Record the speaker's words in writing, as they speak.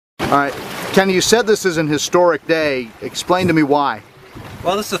All right, Kenny, you said this is an historic day. Explain to me why.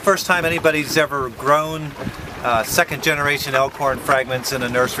 Well, this is the first time anybody's ever grown second generation elkhorn fragments in a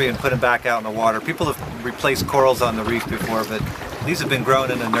nursery and put them back out in the water. People have replaced corals on the reef before, but these have been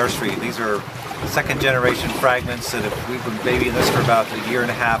grown in a nursery. These are second generation fragments that we've been babying this for about a year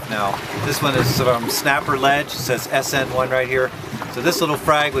and a half now. This one is from Snapper Ledge. It says SN1 right here. So this little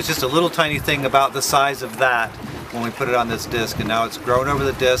frag was just a little tiny thing about the size of that when we put it on this disc, and now it's grown over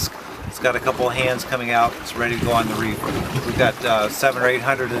the disc. It's got a couple of hands coming out. It's ready to go on the reef. We've got 700 or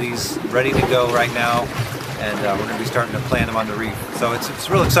 800 of these ready to go right now, and we're going to be starting to plant them on the reef. So it's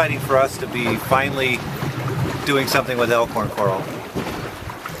real exciting for us to be finally doing something with elkhorn coral.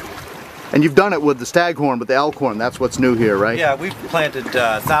 And you've done it with the staghorn, with the elkhorn. That's what's new here, right? Yeah, we've planted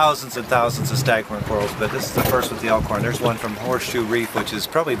thousands and thousands of staghorn corals, but this is the first with the elkhorn. There's one from Horseshoe Reef, which is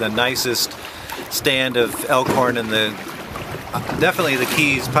probably the nicest stand of elkhorn in the, definitely the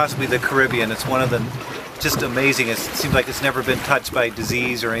Keys, possibly the Caribbean. It's one of the, just amazing. It seems like it's never been touched by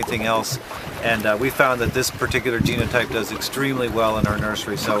disease or anything else. And we found that this particular genotype does extremely well in our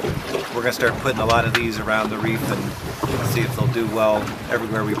nursery. So we're going to start putting a lot of these around the reef and see if they'll do well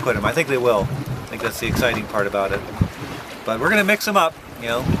everywhere we put them. I think they will. I think that's the exciting part about it. But we're going to mix them up, you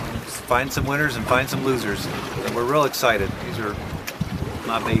know, find some winners and find some losers. And we're real excited. These are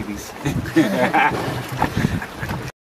my babies.